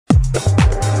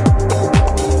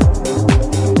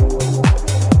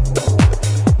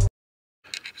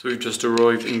So we've just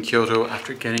arrived in Kyoto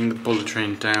after getting the bullet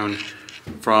train down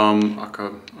from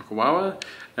Okinawa.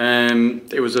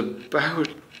 It was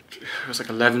like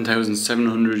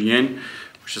 11,700 yen,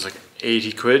 which is like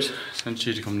 80 quid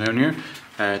essentially to come down here.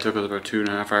 It took us about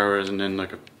 2.5 hours and then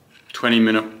like a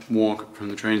 20-minute walk from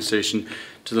the train station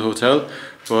to the hotel.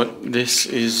 But this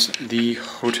is the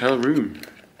hotel room.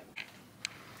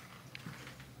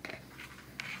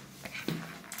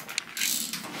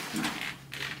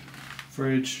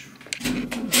 Fridge,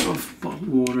 stuff, bottled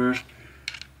water.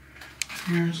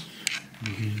 Here's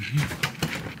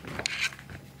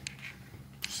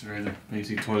just a regular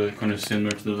basic toilet, kind of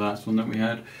similar to the last one that we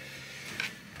had.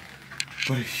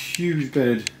 But a huge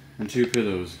bed and 2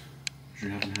 pillows, which we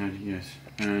haven't had yet,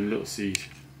 and a little seat,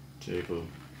 table,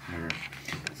 whatever.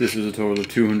 This was a total of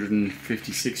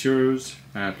 256 euros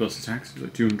plus the tax. It was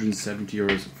like 270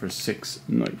 euros for 6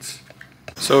 nights.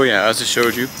 So yeah, as I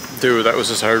showed you, that was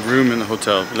just our room in the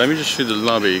hotel. Let me just show you the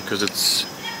lobby because it's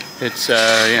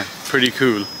yeah, pretty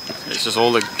cool. It's just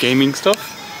all the gaming stuff.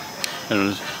 I don't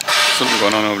know, something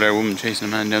going on over there. A woman chasing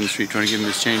a man down the street trying to give him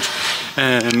his change.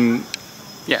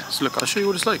 Yeah, so look, I'll show you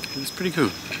what it's like. It's pretty cool.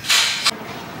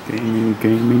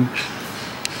 Gaming.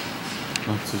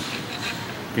 Lots of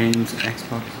games,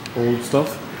 Xbox, old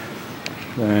stuff.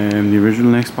 The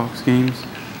original Xbox games.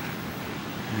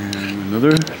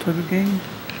 Another type of game,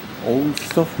 old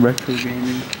stuff, retro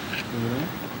gaming.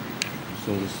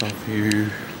 So the stuff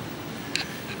here,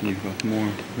 you've got more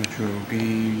retro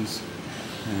games,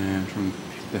 and trying to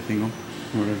pick that thing up,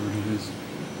 whatever it is,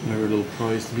 whatever little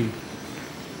prize thing.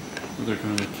 Other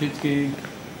kind of kids game,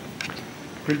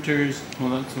 printers, all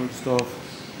that sort of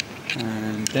stuff.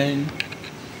 And then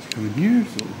come in here,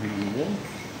 so little thing on the wall,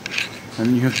 and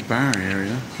then you have the bar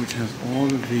area, which has all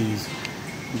of these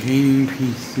gaming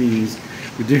PCs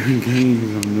with different games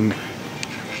on them.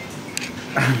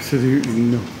 Absolutely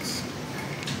nuts.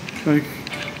 Like,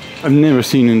 I've never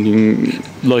seen anything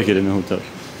like it in a hotel.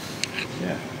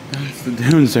 Yeah, that's the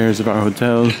downstairs of our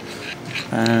hotel.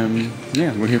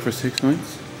 Yeah, we're here for 6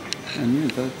 nights, and yeah,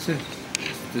 that's it.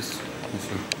 This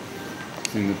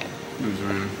thing that moves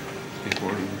around,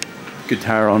 skateboard, and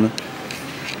guitar on it.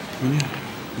 And yeah,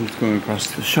 I'm just going across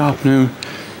the shop now.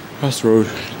 Across the road,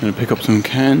 going to pick up some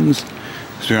cans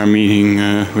because we are meeting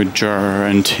with Jar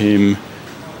and Tim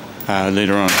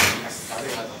later on.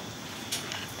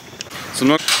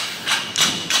 So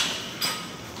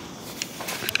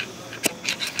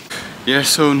yeah,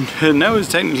 so now is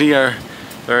technically our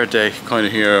third day, kind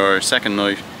of here, our second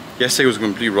night. Yesterday was a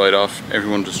complete write-off.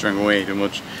 Everyone just drank way too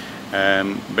much.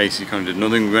 Basically, kind of did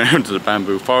nothing. We went out to the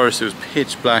bamboo forest. It was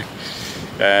pitch black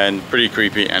and pretty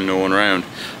creepy and no one around.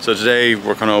 So today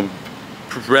we're kind of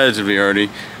relatively early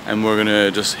and we're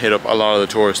gonna just hit up a lot of the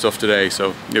tourist stuff today,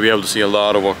 so you'll be able to see a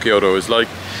lot of what Kyoto is like.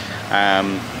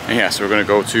 And yeah, so we're gonna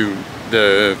go to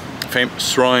the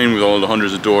famous shrine with all the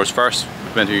hundreds of doors first.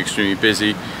 It's meant to be extremely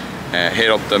busy. Hit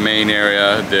up the main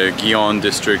area, the Gion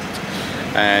district,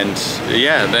 and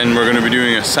yeah, then we're gonna be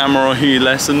doing a samurai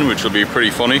lesson, which will be pretty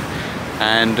funny.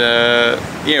 And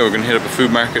yeah, we're gonna hit up a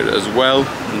food market as well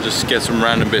and just get some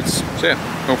random bits. So yeah,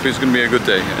 hopefully it's gonna be a good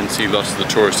day and see lots of the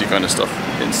touristy kind of stuff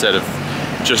instead of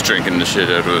just drinking the shit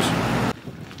out of it.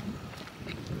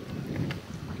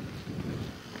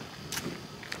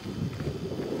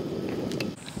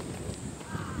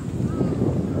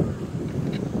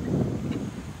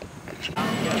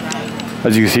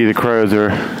 As you can see, the crowds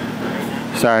are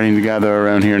starting to gather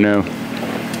around here now.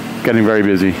 Getting very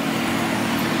busy.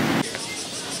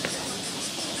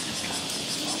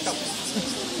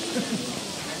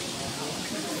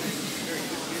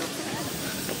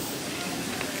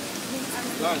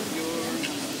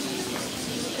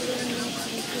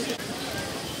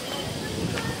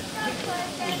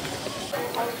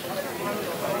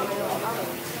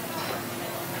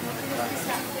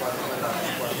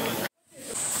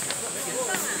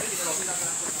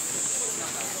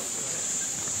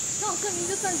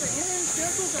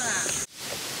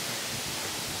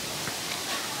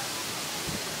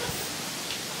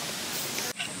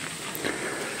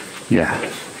 Yeah,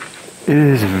 it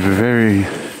is very,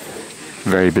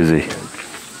 very busy.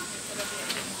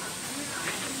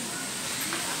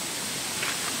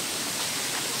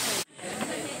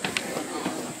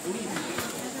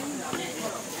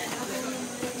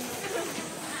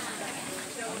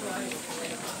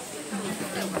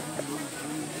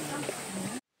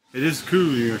 It is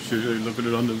cool, you actually look at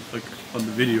it on the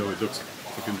video. It looks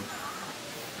fucking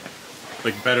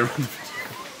like better on the video.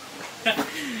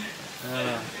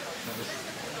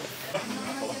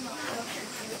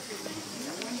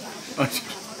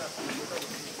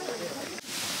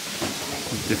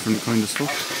 Different kind of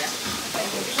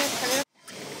stuff.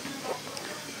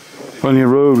 Only a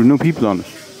road with no people on it.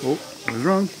 Oh, I was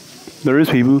wrong. There is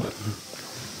people.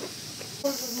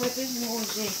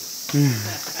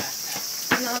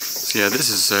 So yeah, this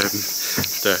is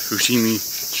the Fushimi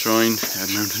Shrine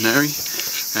at Mount Inari.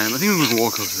 I think we're going to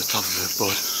walk up to the top of it,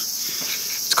 but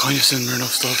it's kind of similar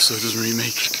enough stuff, so it doesn't really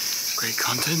make great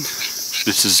content.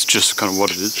 This is just kind of what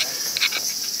it is.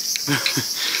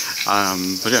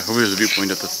 But yeah, hopefully there's a viewpoint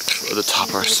at the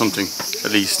top or something,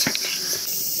 at least.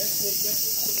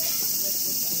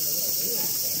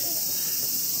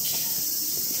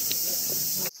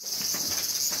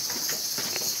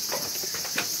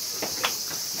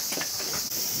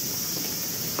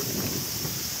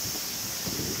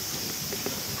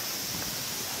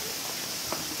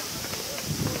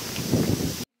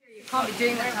 Can't be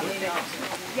doing that kind of thing.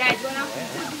 Yeah, do you want to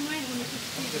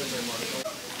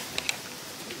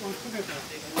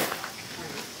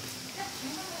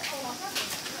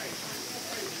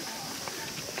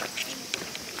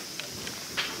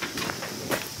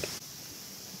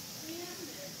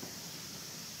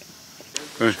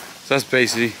Right, so that's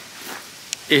basically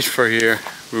it for here.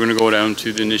 We're going to go down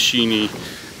to the Nishini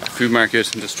food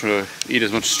market and just try to eat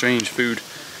as much strange food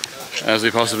as we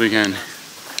possibly can.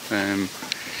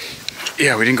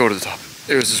 Yeah, we didn't go to the top.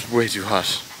 It was just way too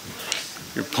hot.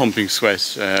 You're pumping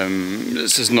sweat.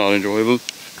 This is not enjoyable.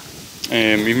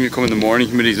 Even if you come in the morning,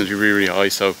 humidity is going to be really, really high.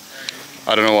 So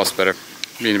I don't know what's better,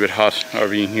 being a bit hot or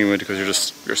being humid, because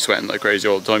you're sweating like crazy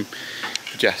all the time.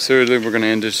 But yeah, so we're going to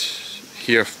end it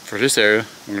here for this area.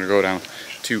 I'm going to go down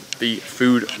to the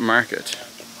food market.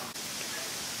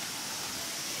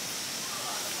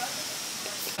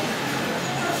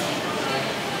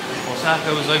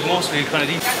 Osaka was like mostly kind of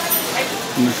deep.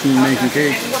 Machine making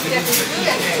cake.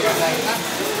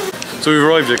 So we've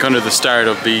arrived at kind of the start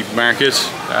of the market.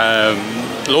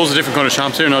 Loads of different kind of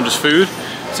shops here, not just food.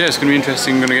 So yeah, it's going to be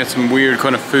interesting. I'm going to get some weird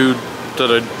kind of food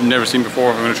that I've never seen before.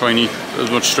 I'm going to try and eat as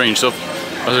much strange stuff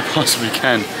as I possibly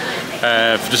can.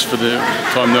 Just for the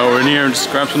time that we're near, and just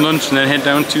grab some lunch and then head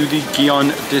down to the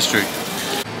Gion district.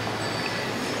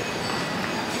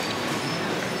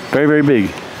 Very, very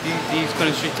big. These kind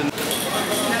of streets.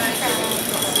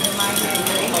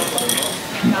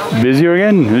 Busier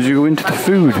again as you go into the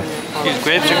food. These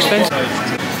grapes are expensive.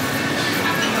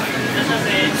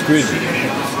 Squid.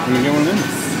 Can you get one of them?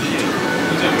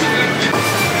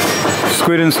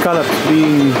 Squid and scallops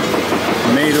being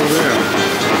made over there.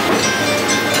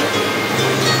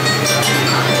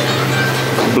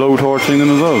 Blow torching them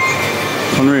as well.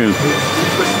 Unreal.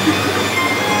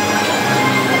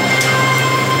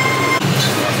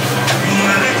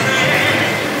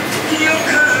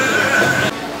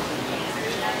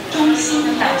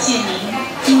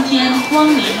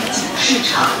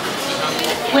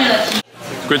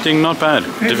 Good thing, not bad.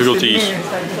 Difficult to eat.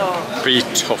 Pretty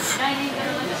tough.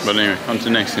 But anyway, on to the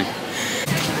next thing.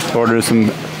 Order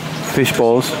some fish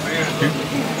balls.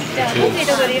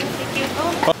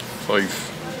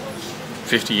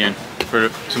 5.50 yen for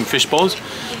some fish balls.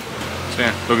 So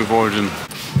yeah, looking forward to them.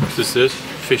 This is it.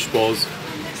 Fish balls,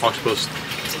 octopus,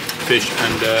 fish,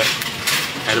 and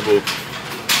edible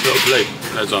little plate.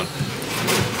 That's on.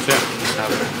 So yeah, let's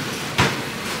have it.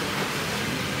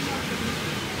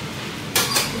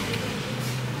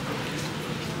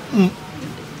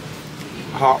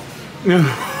 Hot.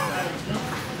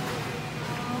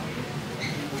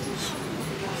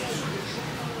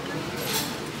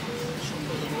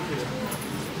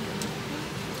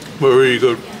 But really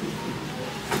good.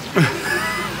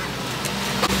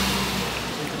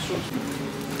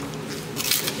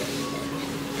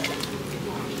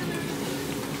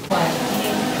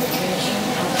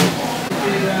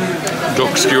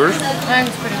 Duck skewers.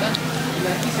 That's pretty good.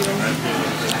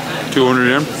 200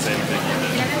 yen.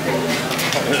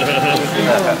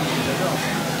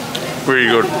 Really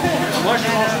good.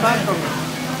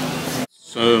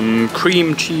 Some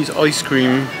cream cheese ice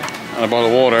cream and a bottle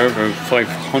of water for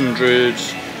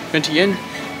 520 yen.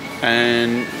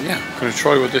 And yeah, I'm gonna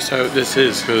try what this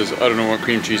is, because I don't know what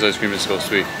cream cheese ice cream is supposed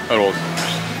to be at all.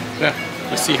 Yeah,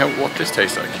 let's see what this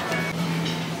tastes like.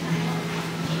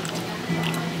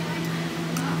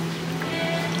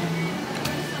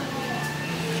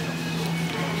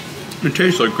 It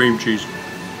tastes like cream cheese.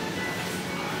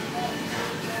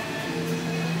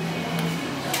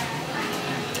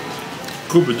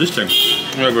 Cool with this thing,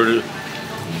 whatever it is.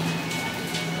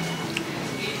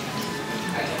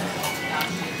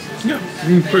 Yeah,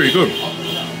 pretty good.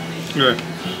 Yeah.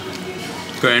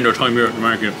 Gonna end our time here at the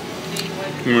market.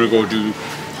 I'm gonna go do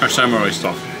our samurai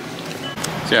stuff.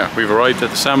 So yeah, we've arrived at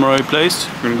the samurai place.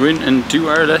 We're gonna go in and do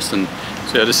our lesson.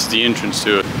 So yeah, this is the entrance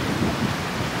to it.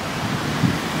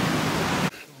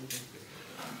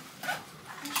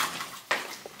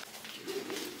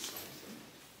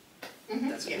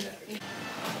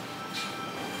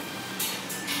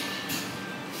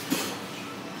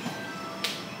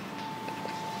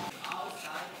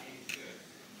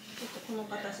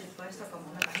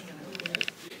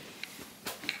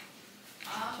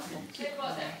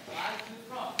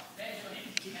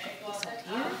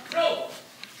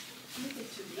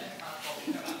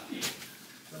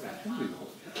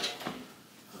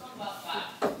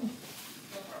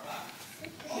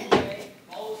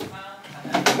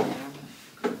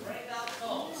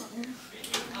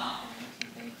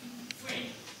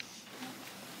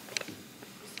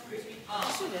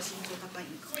 身長高いん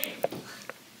か。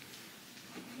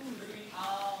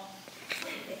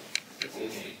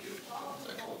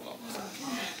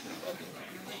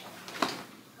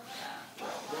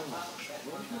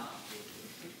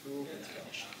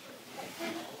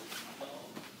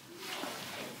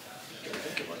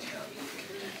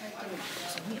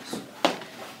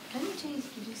Can you change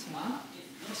to this one?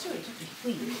 私よりちょっと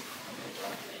低いね。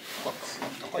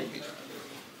高いイメージ。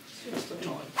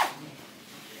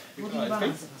ボディバラ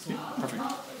ンスがそう。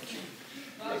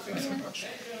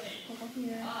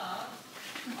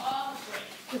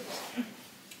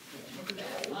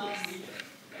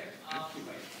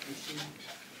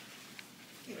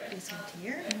This one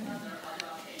here.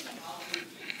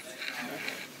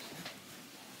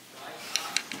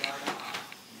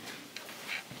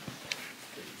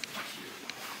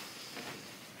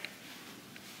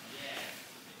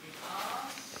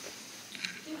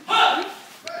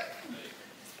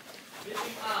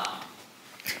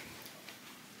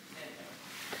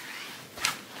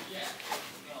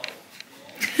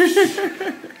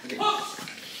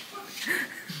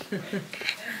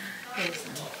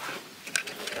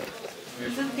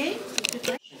 Is it okay?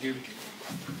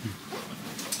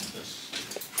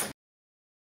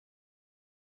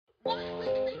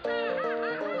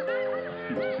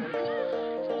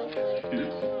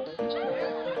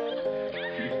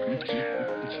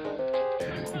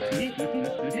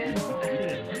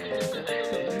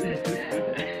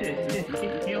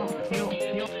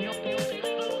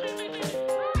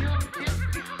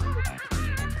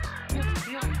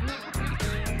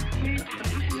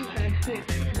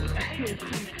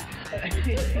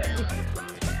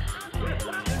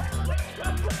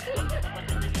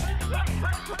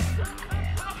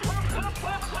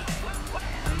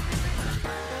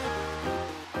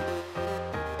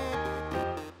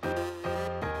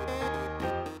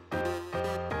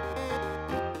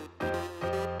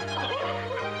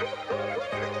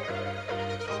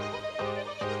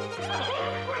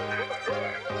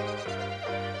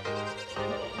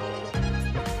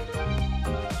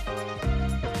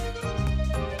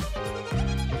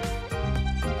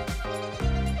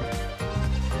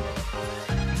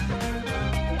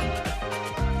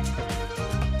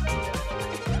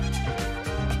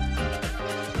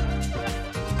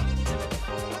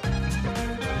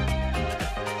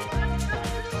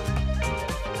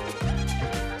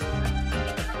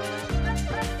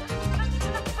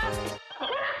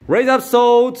 Raise up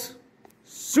salt,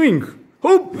 swing,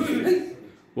 hoop.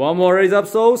 One more raise up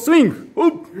salt, swing,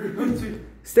 hoop.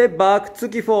 Step back,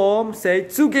 tsuki form, say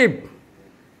tsuki.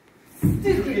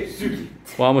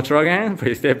 One more try again,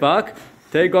 please step back.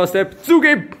 Take a step,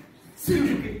 tsuki.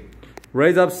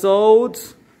 Raise up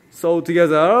salt, salt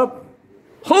together,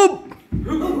 hoop.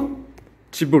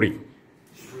 Chiburi.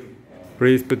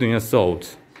 Please put in your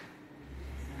salt.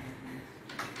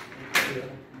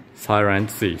 Silent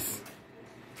cease.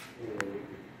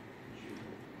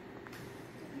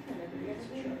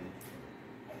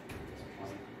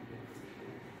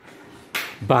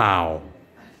 Bow.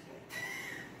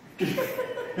 Great.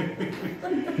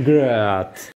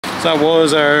 So that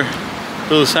was our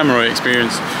little samurai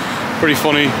experience. Pretty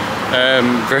funny,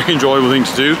 very enjoyable thing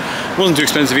to do. It wasn't too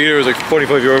expensive either, it was like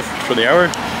 €45 for the hour.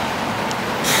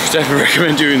 Definitely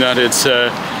recommend doing that. It's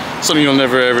something you'll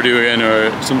never ever do again,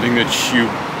 or something that you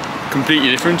completely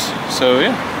different. So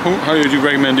yeah, how would you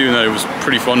recommend doing that? It was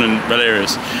pretty fun and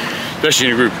hilarious, especially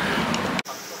in a group.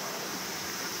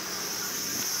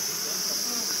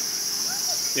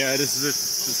 Yeah, this is it.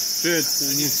 Just do it.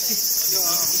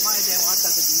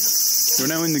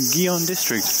 We're now in the Gion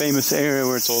district, famous area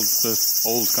where it's all the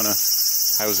old kind of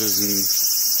houses and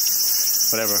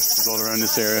whatever. It's all around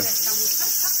this area.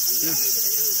 Yeah.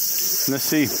 Let's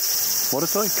see what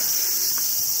it's like.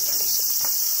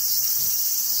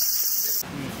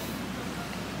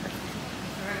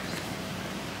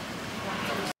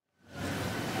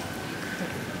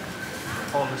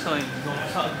 All the signs don't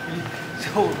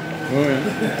so. Oh yeah.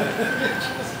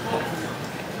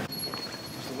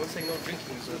 So what's they no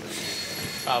drinking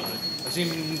service? Probably. I seem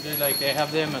like they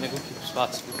have them and they go keep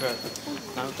spots prepared.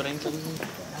 Now drinking,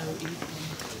 now eating.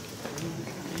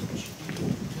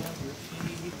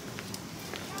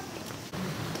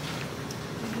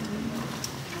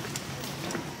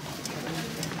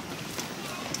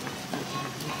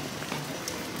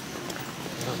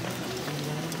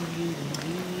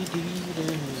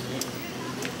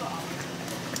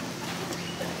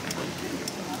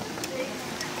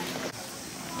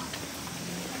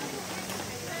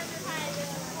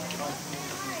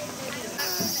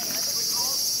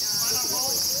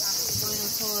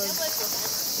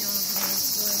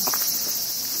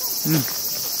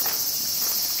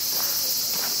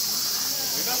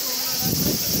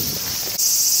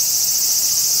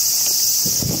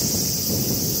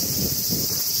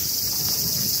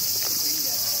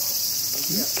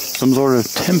 some sort of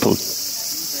temple.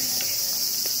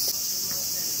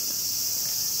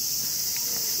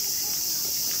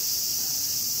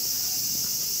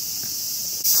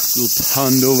 Little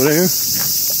pond over there. What's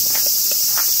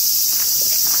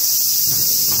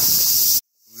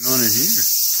going on in here?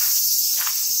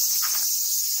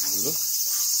 Oh, look.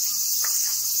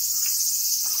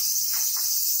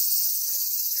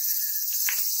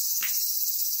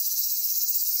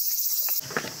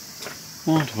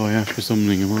 What have I asked for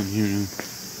something? I'm on here now.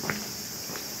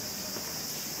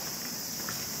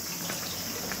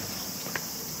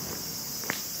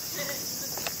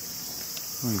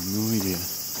 I have no idea.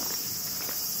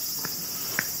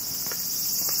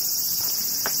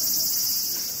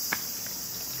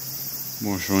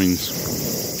 More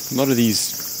shrines. A lot of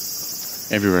these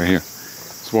everywhere here.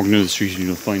 Just walking down the street and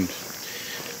you'll find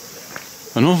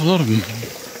an awful lot of them.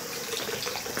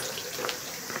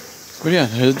 But yeah,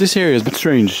 this area is a bit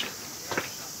strange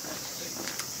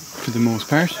for the most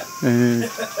part. Do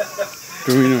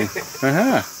we know?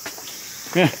 Aha!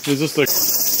 Yeah, it's just like.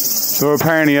 So we're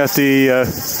apparently at the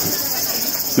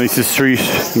nicest street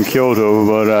in Kyoto,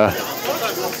 but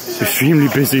it's extremely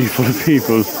busy, full of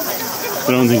people. I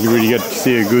don't think you really get to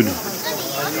see a good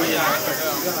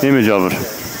image of it.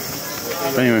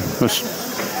 But anyway, we'll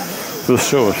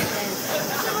show it.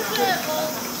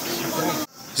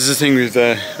 This is the thing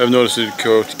I've noticed in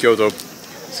Kyoto.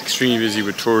 It's extremely busy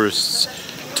with tourists.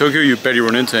 In Tokyo, you barely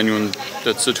run into anyone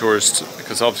that's a tourist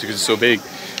because it's so big.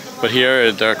 But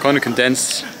here they're kind of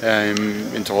condensed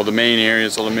into all the main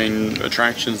areas, all the main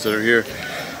attractions that are here.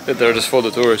 They're just full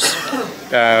of tourists.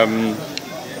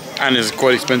 And it's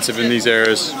quite expensive in these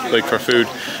areas, like for food.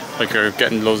 Like you're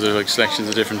getting loads of like selections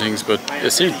of different things, but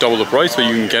it's double the price, but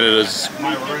you can get it as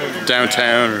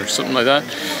downtown or something like that.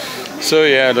 So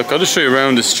yeah, look, I'll just show you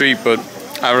around the street, but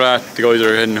after that, the guys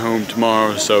are heading home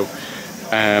tomorrow, so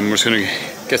we're just gonna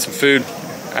get some food,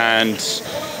 and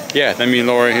yeah, then me and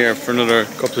Laura are here for another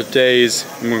couple of days,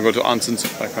 and we're gonna go to onsens,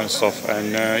 that kind of stuff,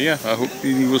 and yeah, I hope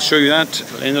we will show you that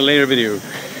in a later video.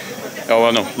 Oh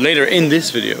well, no, later in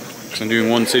this video, because I'm doing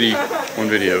one city, one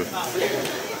video,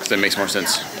 because that makes more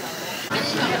sense.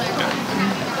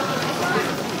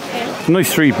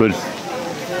 Nice street, but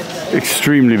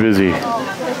extremely busy.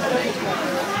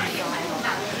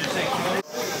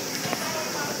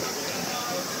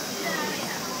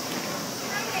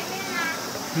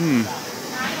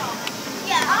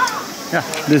 Yeah,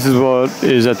 this is what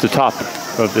is at the top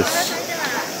of this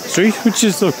street, which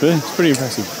is, look, it's pretty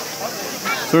impressive.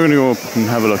 So we're going to go up and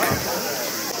have a look.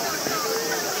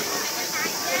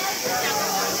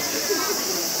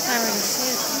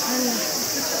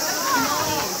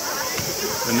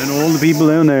 And then all the people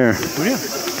down there. Oh yeah,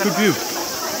 good view.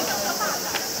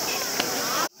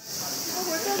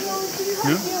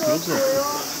 Yeah, close up.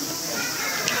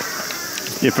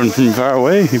 Different from far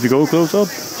away if you go close up.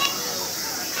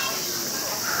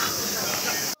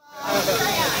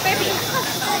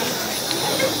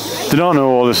 Did not know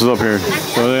all this is up here,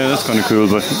 so yeah, that's kind of cool,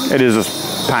 but it is just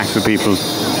packed with people.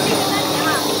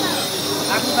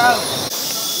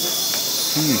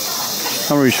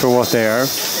 Not really sure what they are,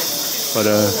 but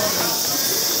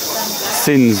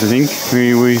sins, I think.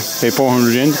 We pay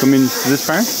 400 yen to come into this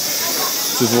park,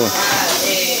 which is what?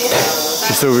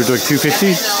 Just over like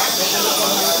 250.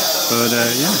 But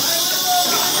yeah,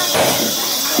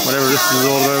 whatever this is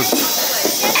all about,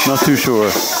 not too sure.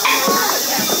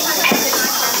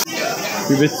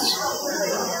 Few bits,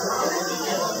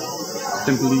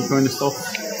 temple-y kind of stuff.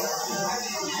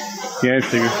 Yeah,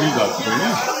 take a few dots,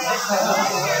 yeah.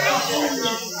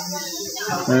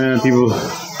 And people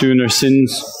doing their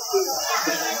sins.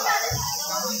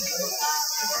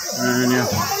 And yeah,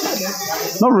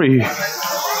 not really.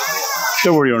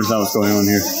 Don't worry, you understand what's going on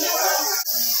here.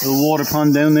 Little water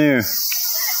pond down there.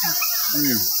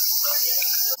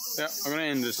 Yeah, I'm gonna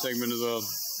end this segment as well.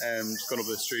 Just going up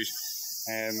the street.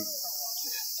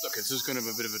 Look, it's just kind of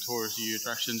a bit of a touristy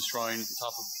attraction shrine at the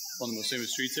top of one of the most famous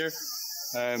streets here.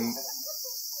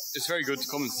 It's very good to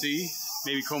come and see.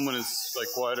 Maybe come when it's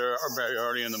like quieter or very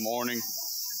early in the morning.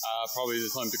 Probably the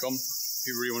time to come if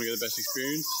you really want to get the best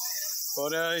experience.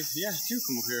 But yeah, do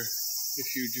come up here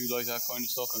if you do like that kind of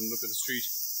stuff and look at the street.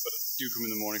 But do come in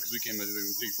the morning because we came at the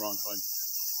complete wrong time,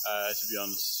 to be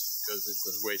honest, because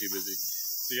it's way too busy.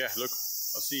 So yeah, look,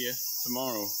 I'll see you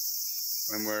tomorrow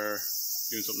when we're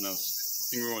doing something else.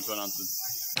 I think we're going to an onsen.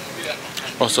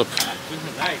 What's up?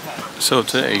 So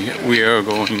today we are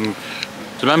going to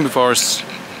the bamboo forest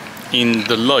in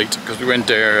the light because we went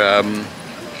there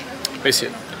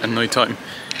basically at night time,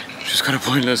 which is kind of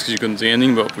pointless because you couldn't see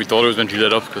anything, but we thought it was meant to be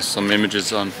lit up because some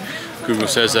images on Google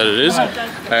says that it is.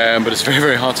 But it's very,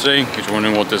 very hot today. If you're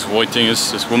wondering what this white thing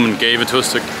is, this woman gave it to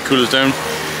us to cool us down.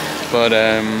 But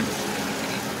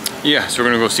yeah, so we're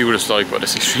gonna go see what it's like, but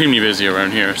it's extremely busy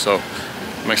around here, so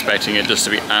I'm expecting it just to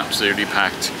be absolutely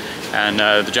packed. And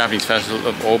the Japanese festival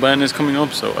of Oban is coming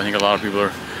up, so I think a lot of people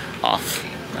are off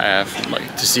from like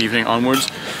this evening onwards.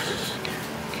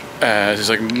 It's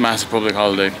like a massive public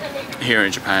holiday here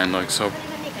in Japan, like, so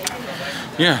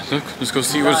yeah, look, let's go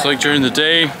see what it's like during the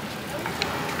day.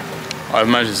 I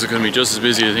imagine it's going to be just as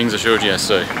busy as the things I showed you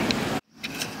yesterday.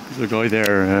 There's a guy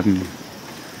there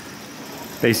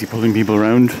basically pulling people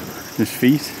around his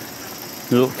feet.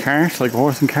 A little cart, like a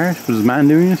horse and cart, but there's a man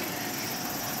doing it.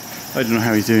 I don't know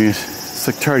how he's doing it. It's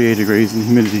like 38 degrees and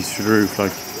humidity's through the roof,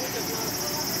 like,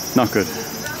 not good.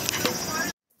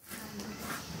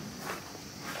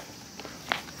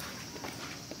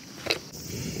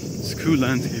 It's a cool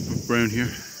landscape around here.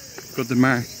 Got the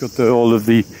mark, got all of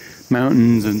the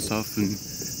mountains and stuff, and a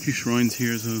few shrines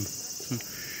here as well. So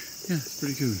yeah, it's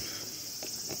pretty cool.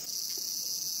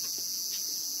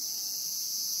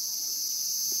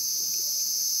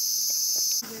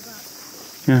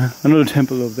 Yeah, another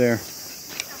temple over there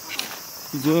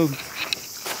as well.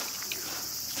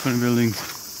 Funny buildings.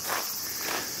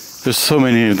 There's so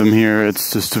many of them here,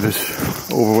 it's just a bit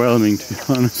overwhelming, to be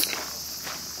honest.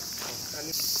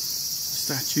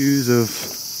 Statues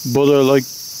of Buddha-like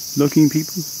looking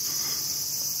people.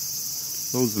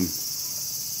 Loads of them.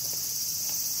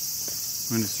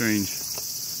 Kind of strange.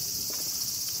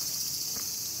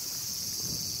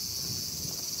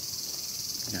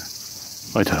 Yeah,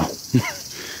 I tell.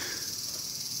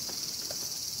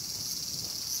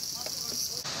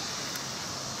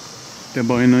 They're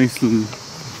by a nice little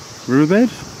riverbed.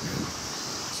 To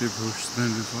approach the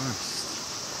bamboo forest.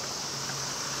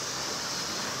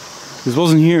 This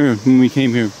wasn't here when we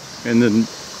came here in the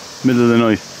middle of the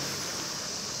night.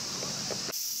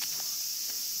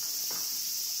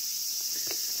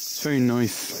 It's very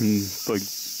nice and like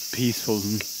peaceful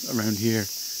around here.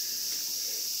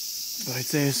 But I'd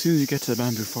say as soon as you get to the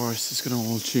bamboo forest, it's gonna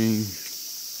all change.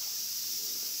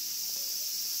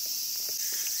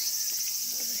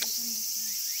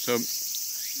 So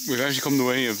we've actually come the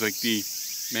way of like the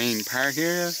main park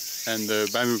area, and the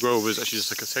bamboo grove is actually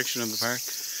just like a section of the park.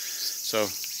 So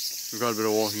we've got a bit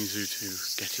of walking to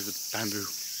get to the bamboo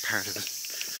part of it.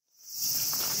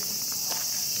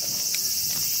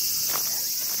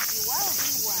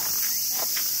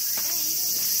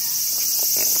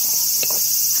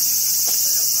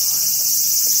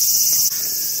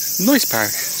 Nice park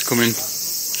it's coming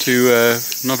to,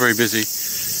 not very busy,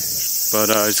 but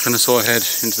it's kind of saw ahead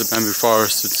into the bamboo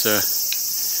forest. It's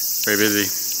very busy,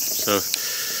 so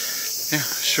yeah,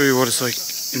 I'll show you what it's like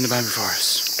in the bamboo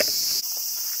forest.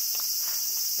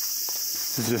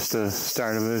 This is just the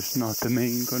start of it, not the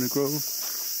main kind of grove.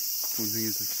 One thing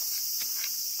is like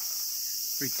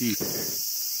very deep,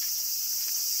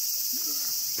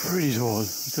 pretty tall. I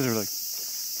said they're like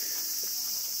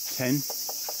 10.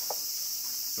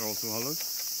 They're also hollow.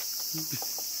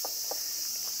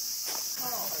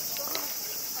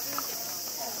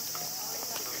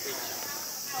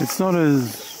 It's not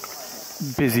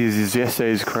as busy as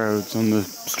yesterday's crowds on the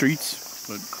streets,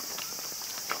 but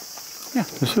yeah,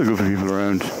 there's still a good few people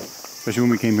around. Especially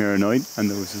when we came here at night and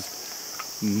there was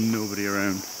just nobody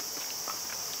around.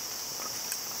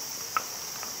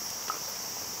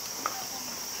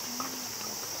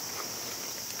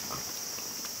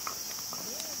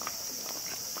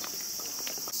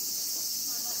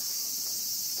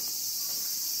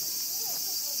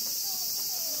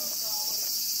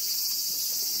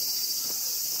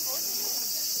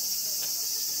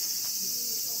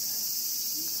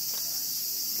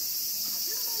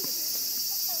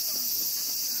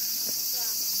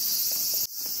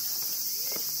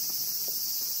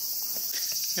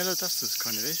 Yeah, look, that's just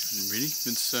kind of it, really.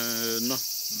 It's not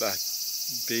that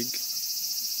big.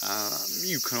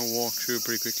 You kind of walk through it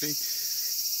pretty quickly.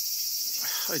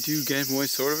 I do get why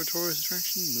sort of a tourist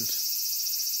attraction, but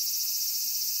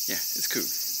yeah, it's cool.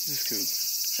 It's cool.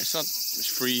 It's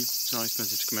free. It's not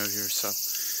expensive to come out here. So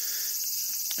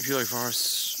if you like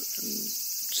forests,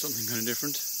 something kind of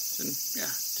different, then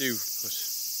yeah, do. But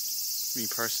me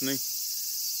personally,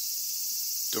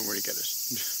 don't really get it.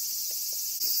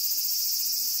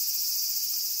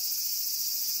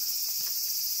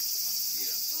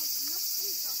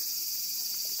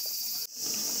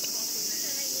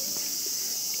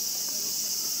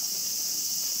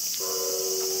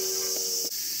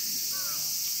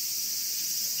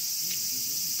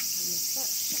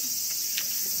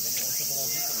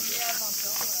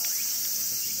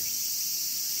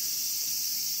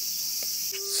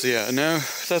 So yeah, now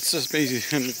that's just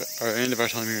basically our end of our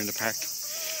time here in the park.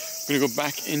 We're gonna go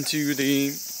back into the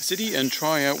city and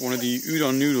try out one of the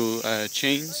udon noodle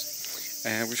chains.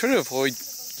 We're trying to avoid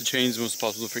the chains as much as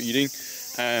possible for eating,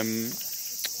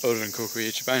 other than Kokuya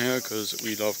Ichibana, because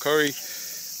we love curry,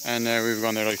 and we've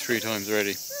gone there like 3 times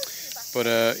already. But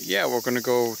yeah, we're gonna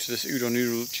go to this udon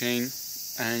noodle chain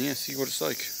and yeah, see what it's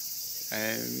like.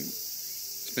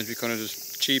 It's meant to be kind of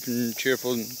just cheap and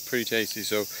cheerful and pretty tasty.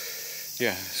 So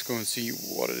yeah, let's go and see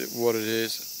what it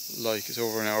is like. It's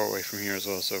over an hour away from here as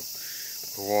well, so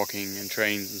we're walking and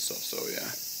trains and stuff. So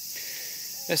yeah,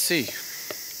 let's see.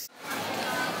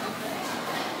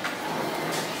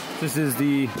 This is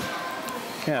the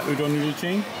udon noodle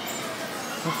chain.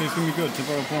 Hopefully it's gonna be good.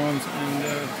 Tempura prawns and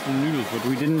some noodles, but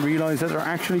we didn't realise that they're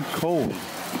actually cold.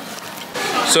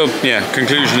 So yeah,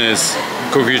 conclusion is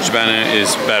Kokuya Ichibana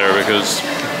is better because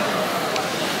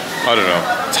I don't know,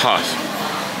 it's hot.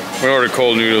 We ordered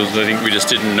cold noodles, and I think we just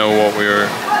didn't know what we were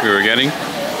getting.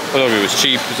 I thought it was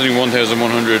cheap. It's only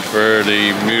 1,100 for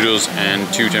the noodles and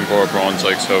 2 tempura prawns,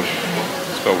 like, so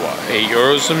it's about what,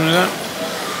 €8, something like that.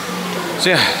 So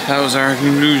yeah, that was our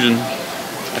conclusion.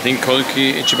 I think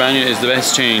Kokuya Ichibana is the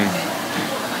best chain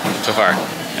so far.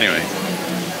 Anyway.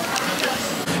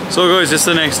 So guys, it's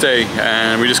the next day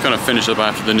and we just kind of finished up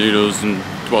after the noodles and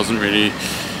wasn't really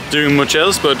doing much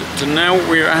else, but now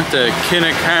we're at the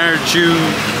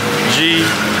Kinnakarjuji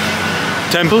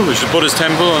temple, which is Buddhist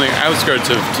temple on the outskirts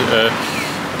of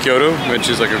Kyoto, which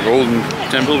is like a golden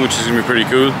temple, which is gonna be pretty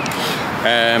cool.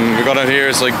 We got out here,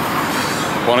 it's like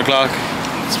 1 o'clock.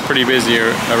 It's pretty busy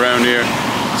around here.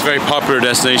 It's a very popular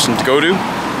destination to go to.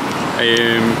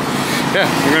 Yeah,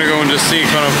 we're gonna go and just see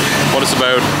kind of what it's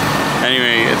about.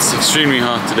 Anyway, it's extremely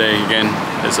hot today again.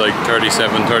 It's like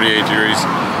 37, 38 degrees.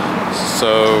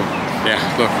 So yeah,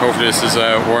 look, hopefully this is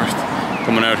worth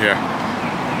coming out here.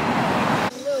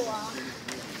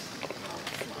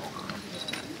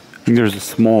 I think there's a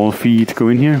small fee to go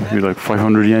in here, maybe like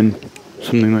 500 yen,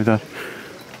 something like that.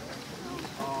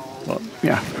 But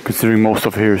yeah, considering most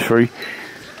stuff here is free,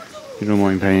 you don't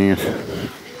mind paying it.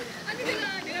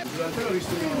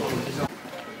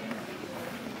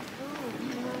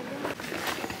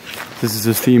 This is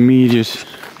just the immediate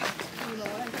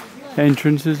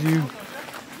entrance as you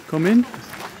come in,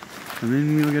 and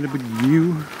then we'll get a big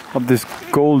view of this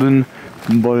golden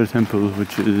Buddha temple,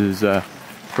 which is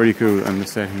pretty cool, and the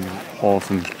setting is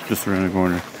awesome just around the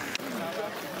corner.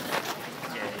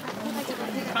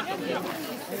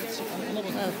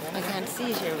 I can't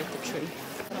see it here with the tree.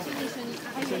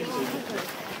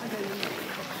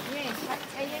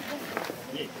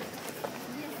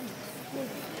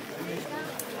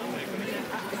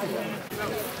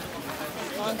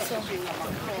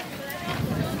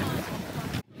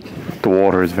 The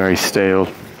water is very stale.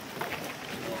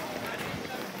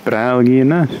 But algae in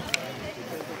that.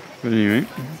 But anyway,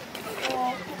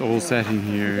 the whole setting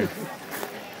here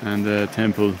and the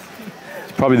temple,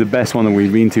 it's probably the best one that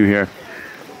we've been to here.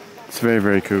 It's very,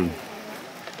 very cool.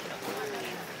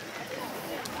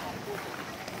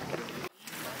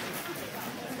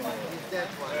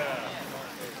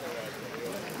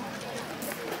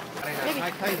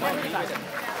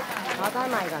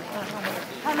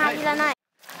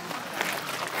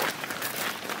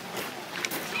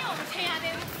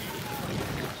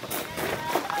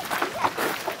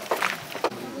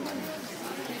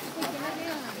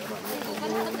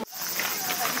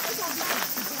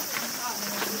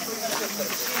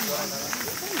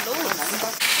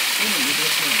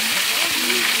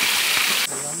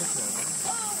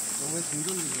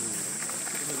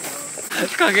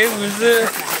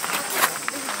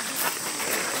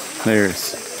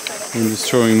 There's, I'm just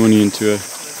throwing money into a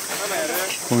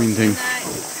coin thing.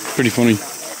 Pretty funny.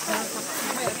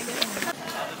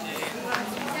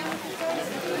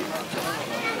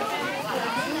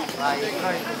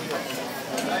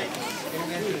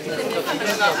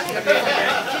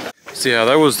 So yeah,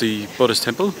 that was the Buddhist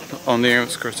temple on the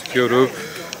outskirts of Kyoto.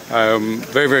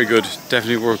 Very, very good.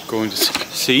 Definitely worth going to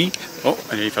see. Oh,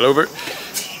 I nearly fell over.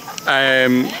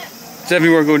 Definitely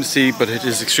worth going to see, but it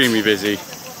is extremely busy.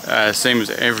 Same as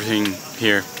everything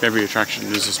here. Every attraction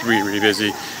is just really, really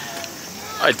busy.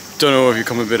 I don't know if you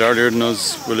come a bit earlier than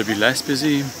us, will it be less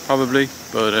busy? Probably.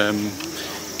 But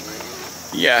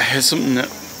yeah, it's something that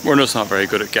we're just not very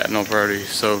good at getting up early,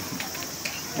 so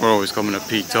we're always coming at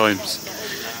peak times.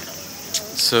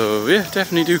 So yeah,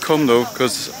 definitely do come though,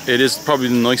 because it is probably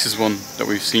the nicest one that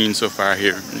we've seen so far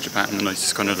here in Japan, the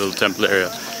nicest kind of little temple area.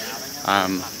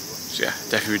 So yeah,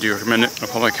 definitely do recommend it. I'll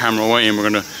put my camera away and we're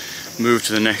going to move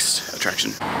to the next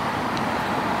attraction.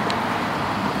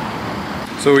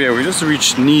 So yeah, we just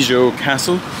reached Nijo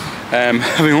Castle.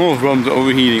 having all problems with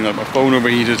overheating, like my phone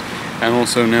overheated, and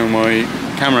also now my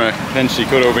camera potentially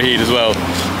could overheat as well.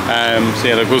 So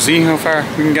yeah, like, we'll see how far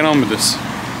we can get on with this.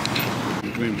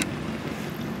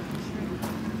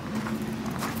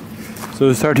 So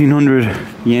the 1300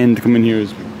 yen to come in here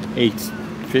is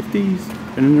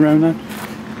 850s, in and around that.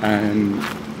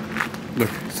 Look,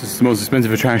 this is the most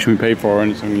expensive attraction we paid for,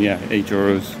 and it's only, yeah,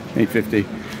 €8, 850.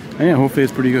 And yeah, hopefully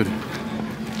it's pretty good.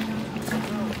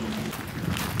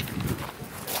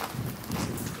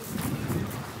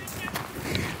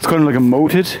 It's kind of like a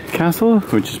moated castle,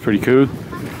 which is pretty cool.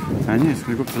 And yeah, it's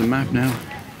gonna go up to the map now.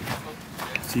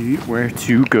 See where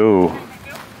to go.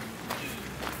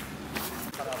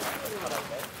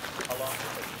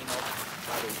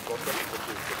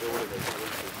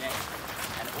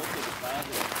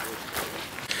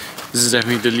 This is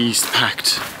definitely the least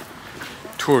packed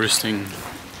tourist thing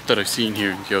that I've seen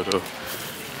here in Kyoto.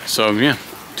 So yeah,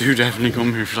 do definitely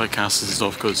come here if you like castles and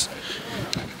stuff, because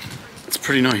it's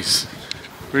pretty nice.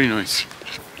 Really nice.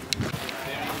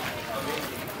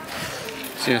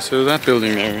 So yeah, so that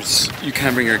building there is, you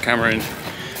can bring your camera in.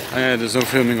 There's no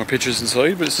filming or pictures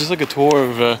inside, but it's just like a tour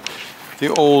of the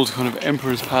old kind of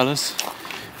Emperor's Palace,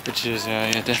 which is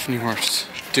yeah, definitely worth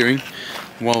doing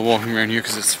while walking around here,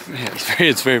 because it's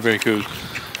very, very cool.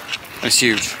 It's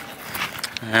huge.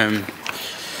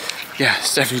 Yeah,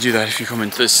 definitely do that if you come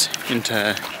into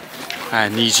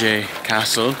Nije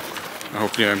Castle.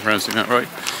 Hopefully I'm pronouncing that right.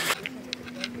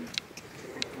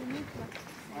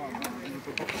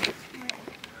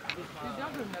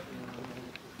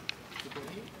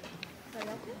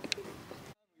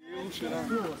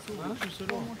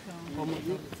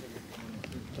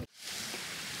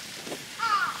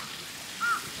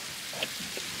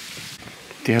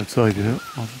 The outside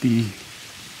of the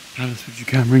palace, which you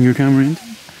can bring your camera into,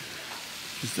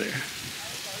 is there.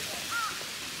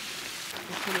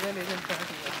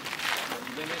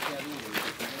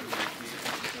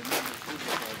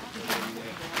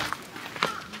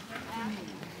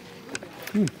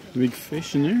 Big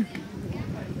fish in there.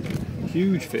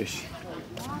 Huge fish.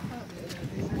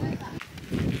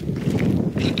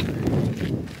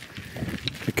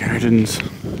 The gardens,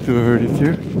 whoever lived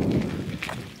here.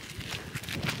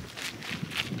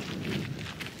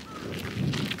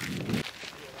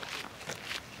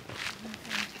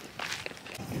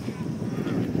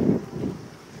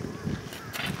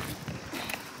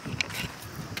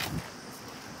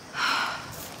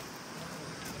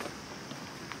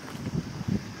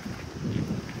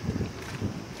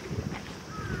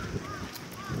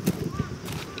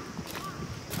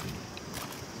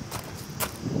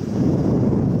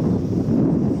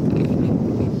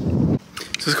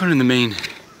 So it's kind of the main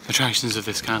attractions of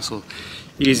this castle.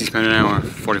 Easy spend an hour,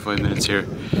 45 minutes here,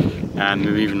 and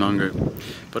maybe even longer.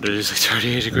 But it is like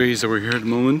 38 degrees over here at the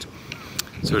moment,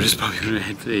 so we're just probably going to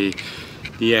hit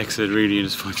the exit really and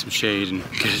just find some shade and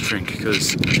get a drink,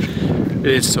 because it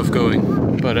is tough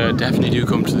going. But definitely do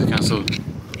come to the castle.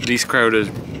 Least crowded,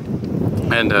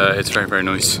 and it's very, very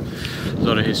nice. A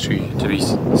lot of history to be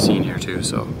seen here too,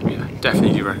 so yeah,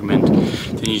 definitely do recommend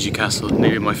the Nije Castle.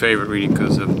 Maybe my favourite really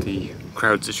because of the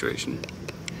crowd situation.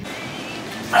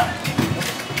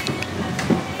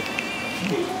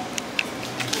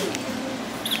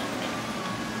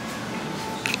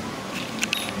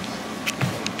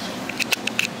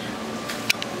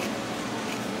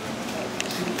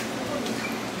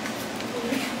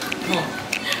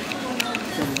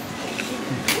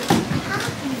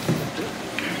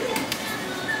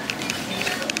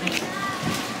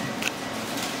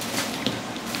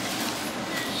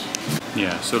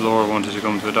 Yeah, so Laura wanted to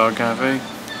come to a dog cafe,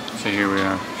 so here we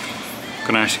are.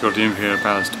 Gonna actually go to the Imperial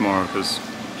Palace tomorrow because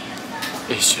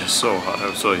it's just so hot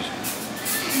outside.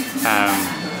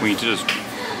 We need to just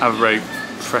have a break,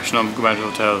 freshen up, go back to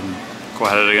the hotel and go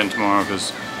at it again tomorrow,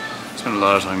 because I spent a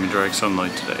lot of time in direct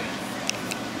sunlight today.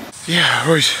 Yeah,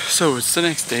 right, so it's the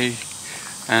next day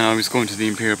and I was going to the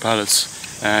Imperial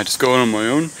Palace, just going on my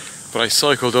own, but I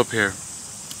cycled up here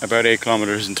about 8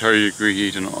 kilometers in 30-degree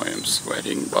heat and I am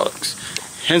sweating bollocks.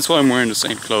 Hence why I'm wearing the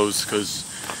same clothes, because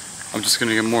I'm just going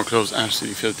to get more clothes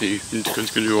absolutely filthy. I'm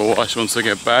just going to do a wash once I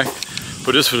get back.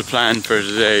 But just for the plan for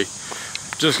today,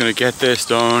 just going to get this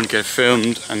done, get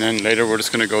filmed, and then later we're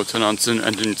just going to go to Nansen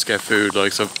and then just get food,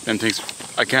 like stuff and things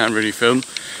I can't really film.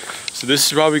 So this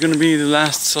is probably going to be the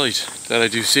last site that I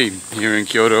do see here in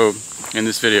Kyoto in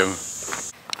this video.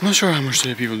 I'm not sure how much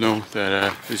people know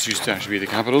that this used to actually be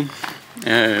the capital.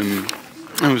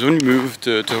 It was only moved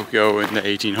to Tokyo in the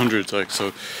 1800s, like,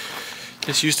 so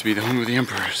this used to be the home of the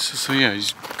emperors. So yeah, you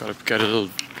just gotta get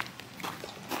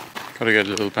a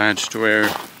little badge to wear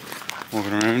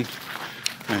walking around.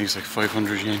 I think it's like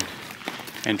 500 yen.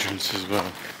 entrance as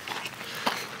well.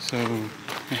 So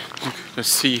yeah, look, let's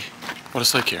see what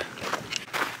it's like here.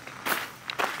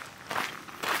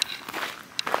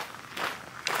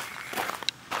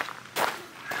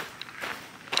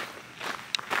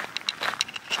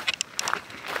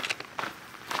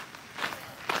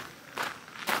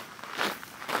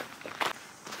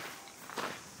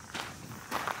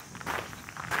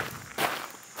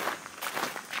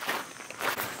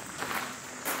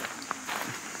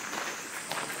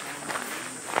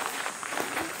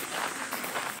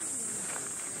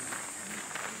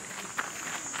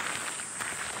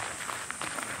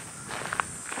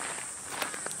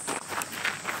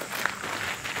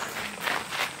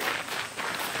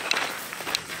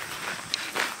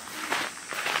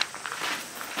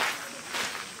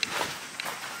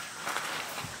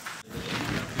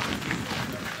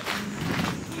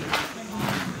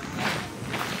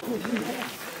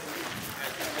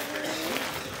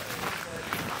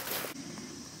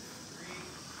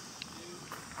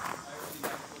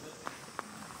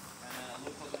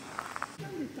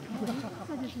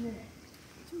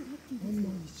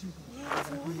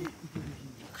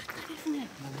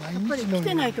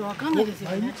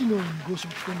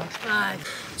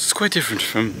 It's quite different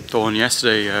from the one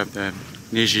yesterday,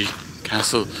 Niji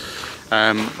Castle.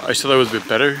 I thought that was a bit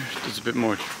better. There's a bit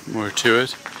more to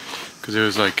it because it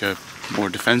was like a more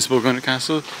defensible kind of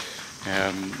castle.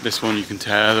 This one you can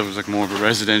tell it was like more of a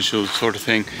residential sort of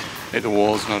thing. Like the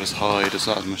walls not as high, there's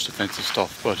not as much defensive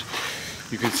stuff, but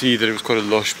you can see that it was quite a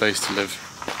lush place to live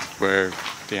where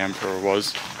the emperor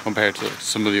was compared to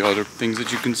some of the other things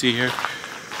that you can see here.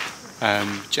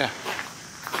 Yeah,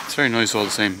 it's very nice all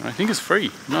the same. I think it's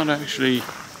free, not actually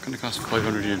going to cost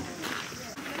 500 yen.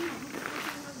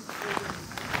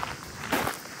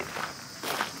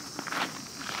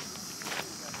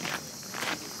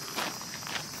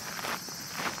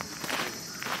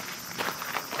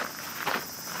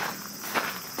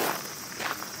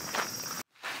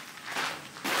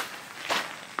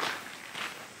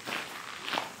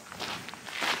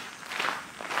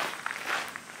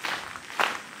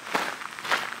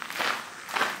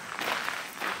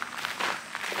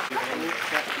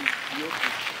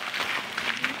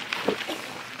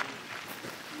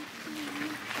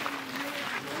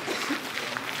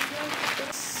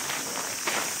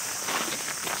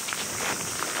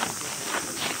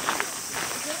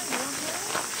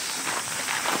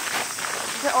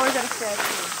 They're always upstairs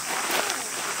too.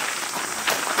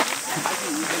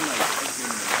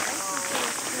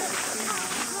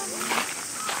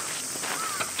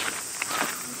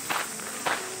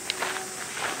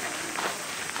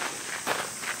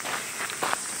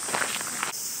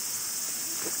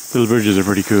 Little bridges are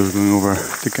pretty cool going over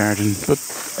the garden, but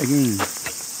again,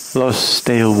 a lot of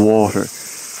stale water,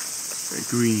 very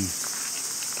green.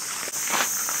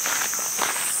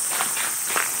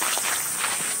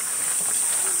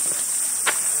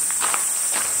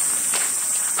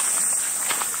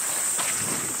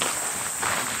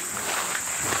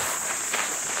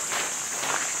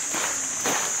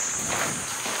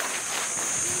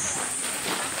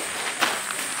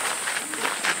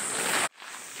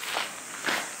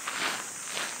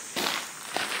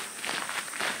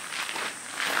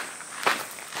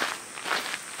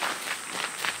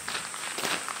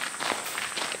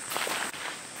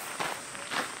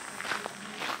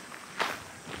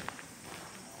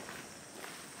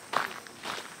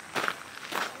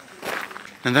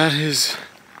 And that is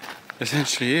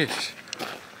essentially it.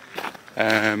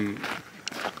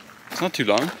 It's not too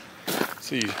long.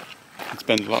 See, I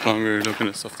spent a lot longer looking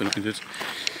at stuff than I did.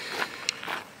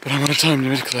 But I'm on a time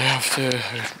limit because I have to,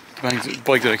 the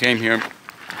bike that I came here,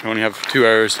 I only have 2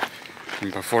 hours. I'm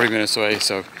about 40 minutes away,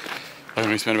 so I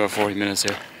only spent about 40 minutes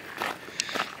here.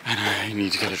 And I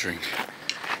need to get a drink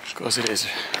because it is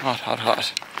hot, hot,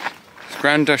 hot. It's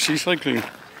grand actually cycling,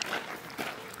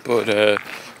 but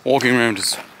walking around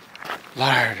is a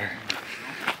lot harder.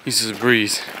 This is a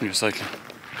breeze when you're cycling.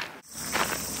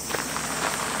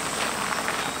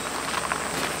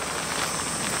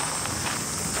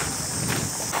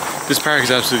 This park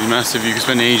is absolutely massive. You can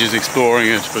spend ages exploring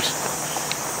it, but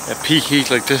at peak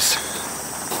heat like this,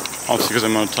 obviously because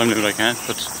I'm on time limit I can't,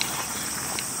 but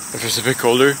if it's a bit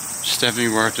colder, it's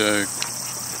definitely worth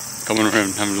coming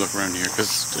around and having a look around here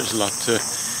because there's a lot to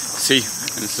see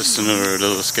and it's just another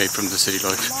little escape from the city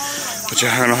life. But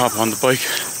yeah, I'm gonna hop on the bike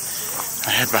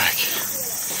and head back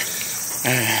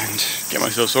and get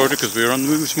myself sorted because we're on the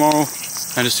move tomorrow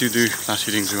and just do the last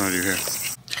few things we want to do here.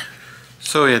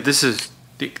 So yeah, this is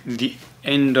the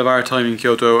end of our time in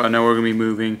Kyoto, and now we're going to be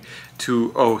moving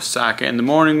to Osaka in the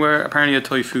morning, where apparently a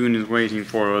typhoon is waiting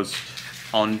for us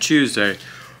on Tuesday.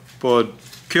 But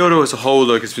Kyoto as a whole,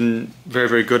 like, it's been very,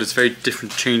 very good. It's a very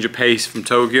different change of pace from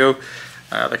Tokyo.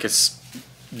 Like, it's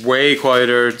way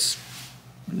quieter. It's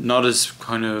not as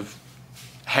kind of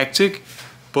hectic,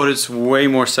 but it's way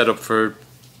more set up for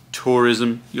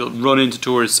tourism. You'll run into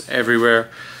tourists everywhere.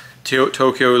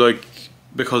 Tokyo, like,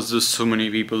 because there's so many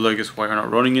people, like, it's why you're not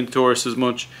running into tourists as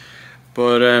much.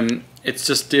 But it's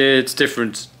just, it's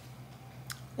different.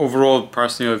 Overall,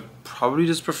 personally, I've probably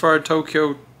just preferred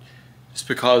Tokyo, just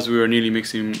because we were nearly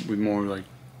mixing with more like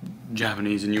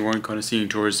Japanese and you weren't kind of seeing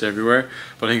tourists everywhere.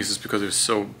 But I think it's just because it was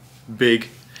so big.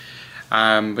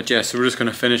 But yeah, so we're just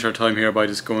going to finish our time here by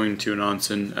just going to an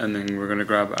onsen, and then we're going to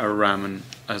grab our ramen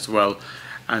as well.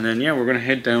 And then yeah, we're going to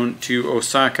head down to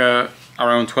Osaka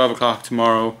around 12 o'clock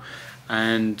tomorrow,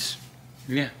 and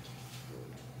yeah,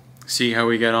 see how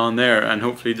we get on there. And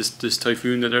hopefully this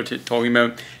typhoon that they're talking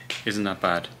about isn't that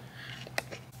bad.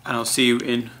 And I'll see you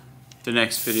in the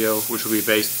next video, which will be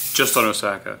based just on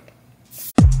Osaka.